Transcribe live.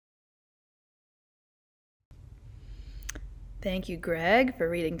Thank you, Greg, for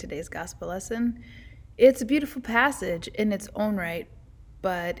reading today's gospel lesson. It's a beautiful passage in its own right,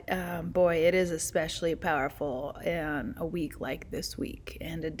 but boy, it is especially powerful in a week like this week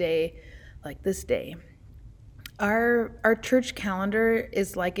and a day like this day. Our church calendar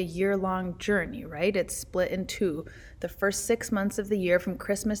is like a year-long journey, right? It's split in two. The first 6 months of the year, from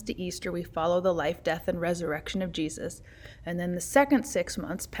Christmas to Easter, we follow the life, death, and resurrection of Jesus. And then the second 6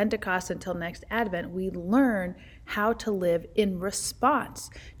 months, Pentecost until next Advent, we learn how to live in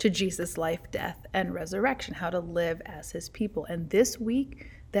response to Jesus' life, death, and resurrection, how to live as his people. And this week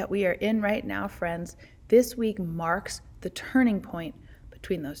that we are in right now, friends, this week marks the turning point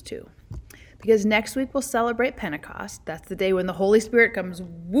between those two. Because next week we'll celebrate Pentecost. That's the day when the Holy Spirit comes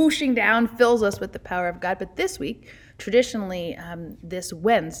whooshing down, fills us with the power of God. But this week, traditionally, this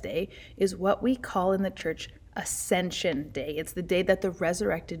Wednesday, is what we call in the church Ascension Day. It's the day that the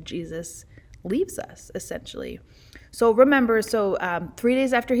resurrected Jesus leaves us, essentially. So remember, 3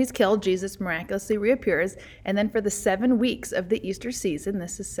 days after he's killed, Jesus miraculously reappears. And then for the 7 weeks of the Easter season,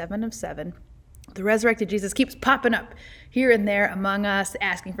 this is 7 of 7, the resurrected Jesus keeps popping up here and there among us,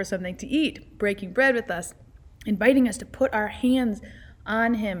 asking for something to eat, breaking bread with us, inviting us to put our hands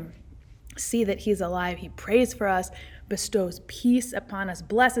on him, see that he's alive. He prays for us, bestows peace upon us,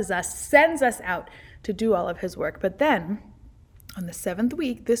 blesses us, sends us out to do all of his work. But then, on the 7th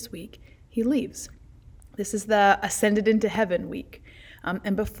week, this week, he leaves. This is the ascended into heaven week.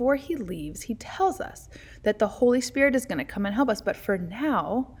 And before he leaves, he tells us that the Holy Spirit is going to come and help us. But for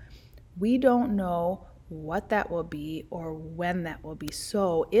now, we don't know what that will be or when that will be.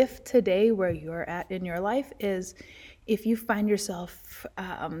 So if today where you're at in your life is, if you find yourself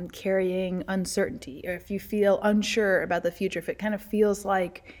carrying uncertainty, or if you feel unsure about the future, if it kind of feels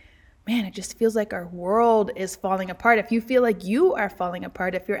like, man, it just feels like our world is falling apart, if you feel like you are falling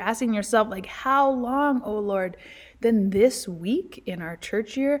apart, if you're asking yourself, like, how long, oh Lord, then this week in our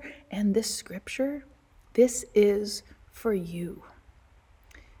church year and this scripture, this is for you.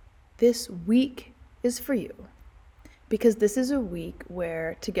 This week is for you, because this is a week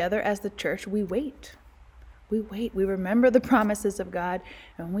where together as the church, we wait. We remember the promises of God,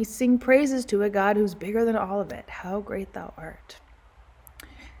 and we sing praises to a God who's bigger than all of it. How great thou art.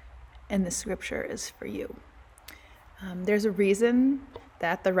 And the scripture is for you. There's a reason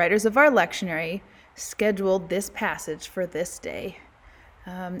that the writers of our lectionary scheduled this passage for this day.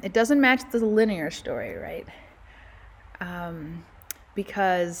 It doesn't match the linear story, right?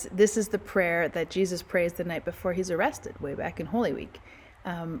 Because this is the prayer that Jesus prays the night before he's arrested, way back in Holy Week.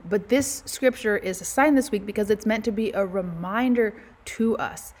 But this scripture is assigned this week because it's meant to be a reminder to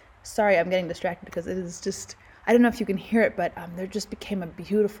us. Sorry, I'm getting distracted because it is just, I don't know if you can hear it, but there just became a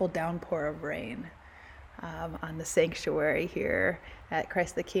beautiful downpour of rain on the sanctuary here at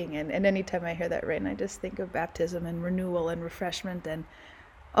Christ the King. And anytime I hear that rain, I just think of baptism and renewal and refreshment. And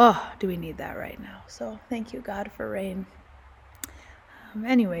oh, do we need that right now? So thank you, God, for rain.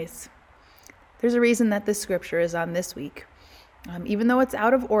 Anyways, there's a reason that this scripture is on this week, even though it's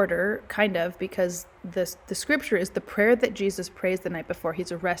out of order, kind of, because the scripture is the prayer that Jesus prays the night before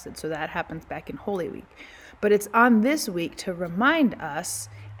he's arrested, so that happens back in Holy Week. But it's on this week to remind us,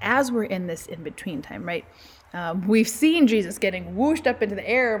 as we're in this in-between time, right? We've seen Jesus getting whooshed up into the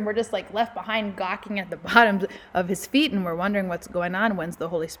air, and we're just like left behind gawking at the bottoms of his feet, and we're wondering what's going on. When's the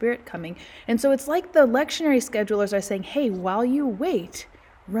Holy Spirit coming? And so it's like the lectionary schedulers are saying, hey, while you wait,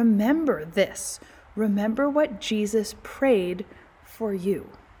 remember this. Remember what Jesus prayed for you.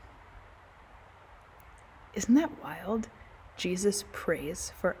 Isn't that wild? Jesus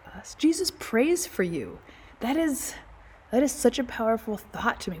prays for us. Jesus prays for you. That is such a powerful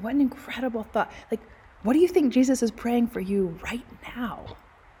thought to me. What an incredible thought. Like, what do you think Jesus is praying for you right now?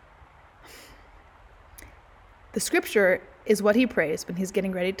 The scripture is what he prays when he's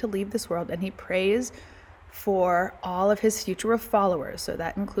getting ready to leave this world, and he prays for all of his future followers. So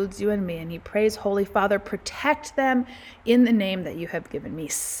that includes you and me. And he prays, Holy Father, protect them in the name that you have given me.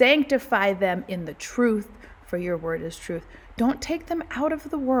 Sanctify them in the truth, for your word is truth. Don't take them out of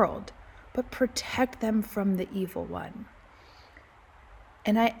the world, but protect them from the evil one.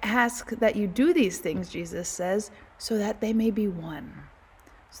 And I ask that you do these things, Jesus says, so that they may be one,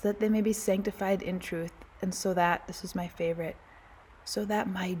 so that they may be sanctified in truth, and so that, this is my favorite, so that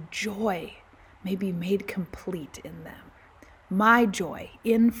my joy may be made complete in them. My joy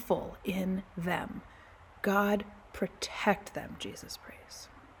in full in them. God, protect them, Jesus prays.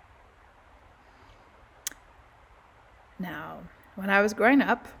 Now, when I was growing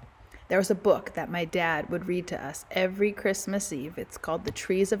up, there was a book that my dad would read to us every Christmas Eve. It's called The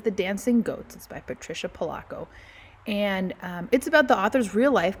Trees of the Dancing Goats. It's by Patricia Polacco. And it's about the author's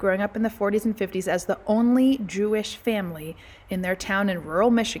real life growing up in the 40s and 50s as the only Jewish family in their town in rural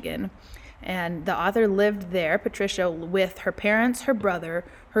Michigan. And the author lived there, Patricia, with her parents, her brother,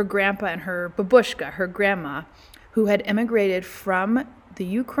 her grandpa, and her babushka, her grandma, who had immigrated from the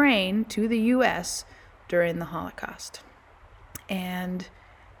Ukraine to the U.S. during the Holocaust. And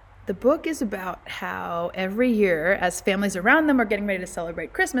the book is about how every year, as families around them are getting ready to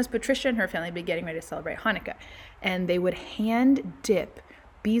celebrate Christmas, Patricia and her family would be getting ready to celebrate Hanukkah. And they would hand dip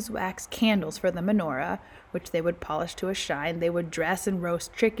beeswax candles for the menorah, which they would polish to a shine. They would dress and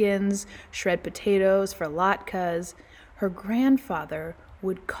roast chickens, shred potatoes for latkes. Her grandfather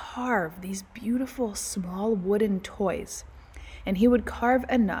would carve these beautiful small wooden toys. And he would carve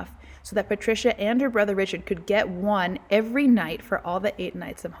enough so that Patricia and her brother Richard could get one every night for all the 8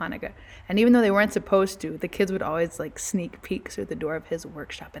 nights of Hanukkah. And even though they weren't supposed to, the kids would always sneak peeks through the door of his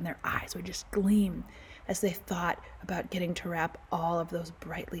workshop, and their eyes would just gleam as they thought about getting to wrap all of those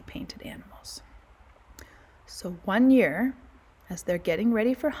brightly painted animals. So one year, as they're getting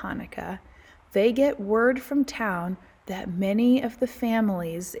ready for Hanukkah, they get word from town that many of the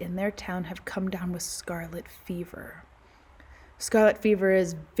families in their town have come down with scarlet fever. Scarlet fever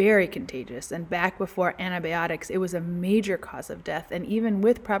is very contagious, and back before antibiotics, it was a major cause of death, and even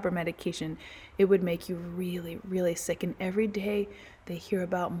with proper medication, it would make you really, really sick. And every day, they hear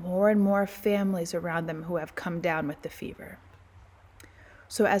about more and more families around them who have come down with the fever.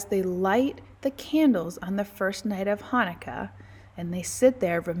 So as they light the candles on the first night of Hanukkah, and they sit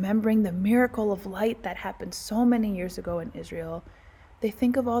there remembering the miracle of light that happened so many years ago in Israel, they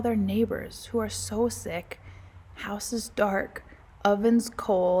think of all their neighbors who are so sick, houses dark, ovens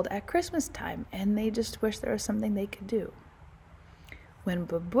cold at Christmas time, and they just wish there was something they could do. When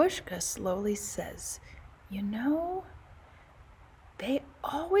Babushka slowly says, they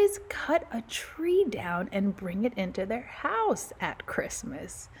always cut a tree down and bring it into their house at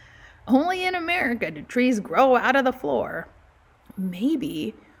Christmas. Only in America do trees grow out of the floor.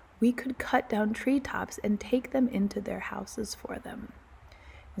 Maybe we could cut down treetops and take them into their houses for them.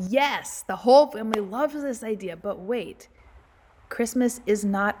 Yes, the whole family loves this idea, but wait. Christmas is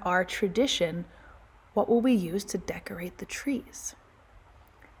not our tradition. What will we use to decorate the trees?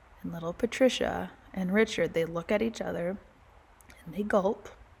 And little Patricia and Richard, they look at each other and they gulp.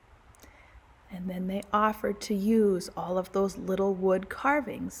 And then they offer to use all of those little wood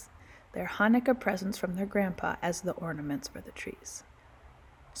carvings, their Hanukkah presents from their grandpa, as the ornaments for the trees.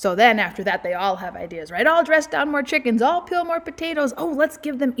 So then after that, they all have ideas, right? I'll dress down more chickens, I'll peel more potatoes. Oh, let's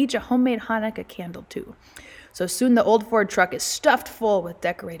give them each a homemade Hanukkah candle too. So soon the old Ford truck is stuffed full with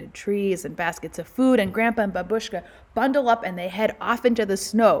decorated trees and baskets of food, and Grandpa and Babushka bundle up and they head off into the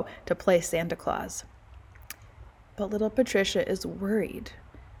snow to play Santa Claus. But little Patricia is worried.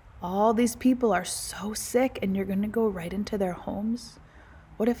 All these people are so sick, and you're going to go right into their homes?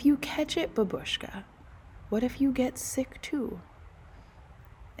 What if you catch it, Babushka? What if you get sick too?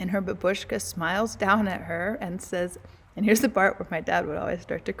 And her Babushka smiles down at her and says, and here's the part where my dad would always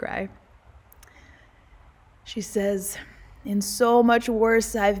start to cry. She says, in so much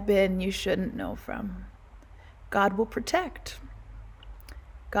worse I've been, you shouldn't know from. God will protect.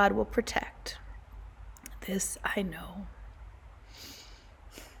 God will protect. This I know.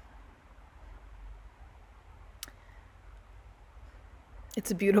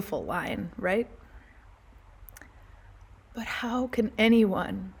 It's a beautiful line, right? But how can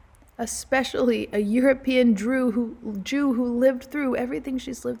anyone, especially a European Jew who lived through everything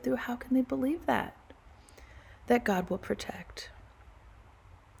she's lived through, how can they believe that God will protect?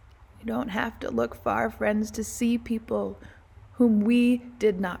 You don't have to look far, friends, to see people whom we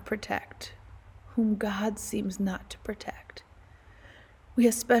did not protect, whom God seems not to protect. We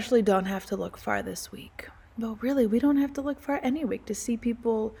especially don't have to look far this week. Well, really, we don't have to look far any week to see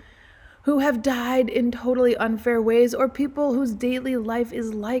people who have died in totally unfair ways, or people whose daily life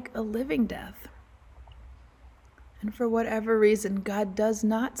is like a living death. And for whatever reason, God does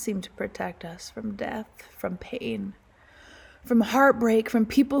not seem to protect us from death, from pain, from heartbreak, from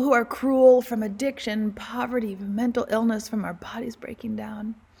people who are cruel, from addiction, poverty, mental illness, from our bodies breaking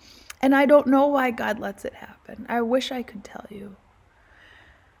down. And I don't know why God lets it happen. I wish I could tell you.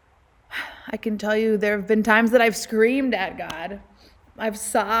 I can tell you there have been times that I've screamed at God. I've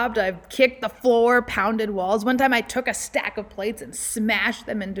sobbed, I've kicked the floor, pounded walls. One time I took a stack of plates and smashed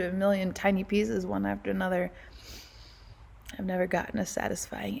them into a million tiny pieces, one after another. I've never gotten a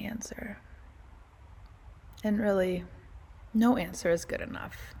satisfying answer. And really, no answer is good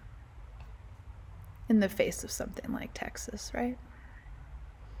enough in the face of something like Texas, right?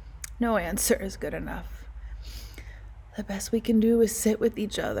 No answer is good enough. the best we can do is sit with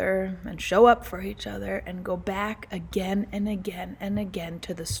each other and show up for each other and go back again and again and again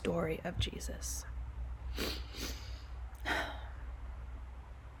to the story of Jesus.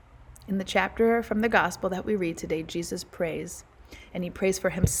 In the chapter from the gospel that we read today, Jesus prays, and he prays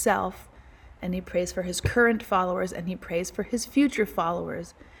for himself, and he prays for his current followers, and he prays for his future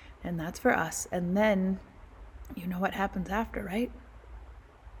followers, and that's for us. And then, you know what happens after, right?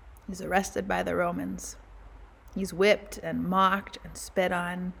 He's arrested by the Romans. He's whipped and mocked and spit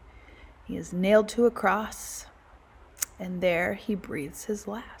on. He is nailed to a cross, and there he breathes his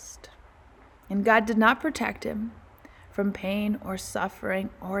last. And God did not protect him from pain or suffering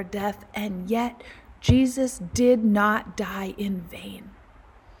or death, and yet Jesus did not die in vain.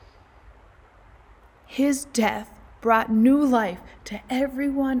 His death brought new life to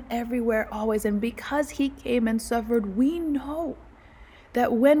everyone, everywhere, always. And because he came and suffered, we know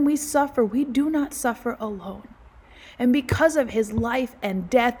that when we suffer, we do not suffer alone. And because of his life and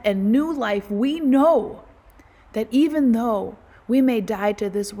death and new life, we know that even though we may die to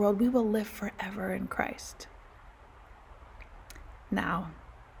this world, we will live forever in Christ. Now,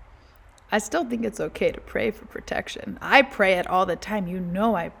 I still think it's okay to pray for protection. I pray it all the time. You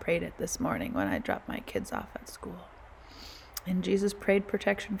know I prayed it this morning when I dropped my kids off at school. And Jesus prayed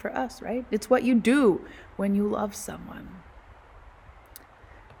protection for us, right? It's what you do when you love someone.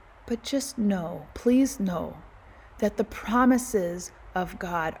 But just know, please know, that the promises of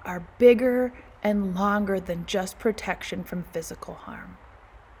God are bigger and longer than just protection from physical harm.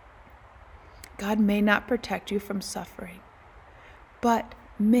 God may not protect you from suffering, but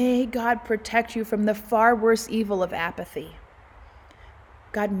may God protect you from the far worse evil of apathy.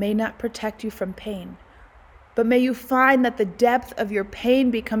 God may not protect you from pain, but may you find that the depth of your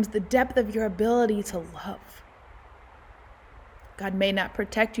pain becomes the depth of your ability to love. God may not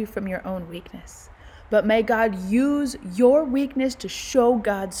protect you from your own weakness, but may God use your weakness to show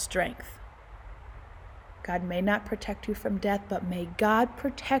God's strength. God may not protect you from death, but may God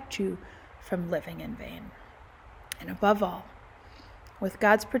protect you from living in vain. And above all, with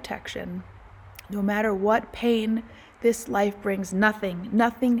God's protection, no matter what pain this life brings,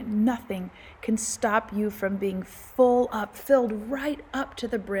 nothing can stop you from being filled right up to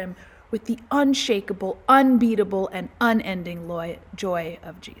the brim with the unshakable, unbeatable, and unending joy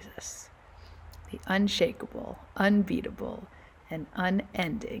of Jesus. The unshakable, unbeatable, and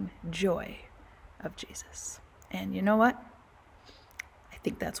unending joy of Jesus. And you know what? I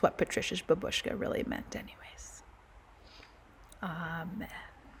think that's what Patricia's babushka really meant anyways. Amen.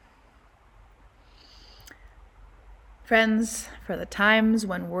 Friends, for the times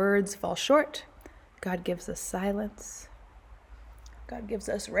when words fall short, God gives us silence. God gives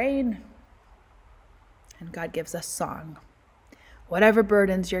us rain. And God gives us song. Whatever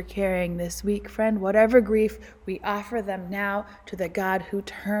burdens you're carrying this week, friend, whatever grief, we offer them now to the God who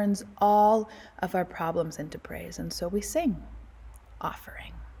turns all of our problems into praise. And so we sing,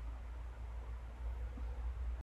 offering.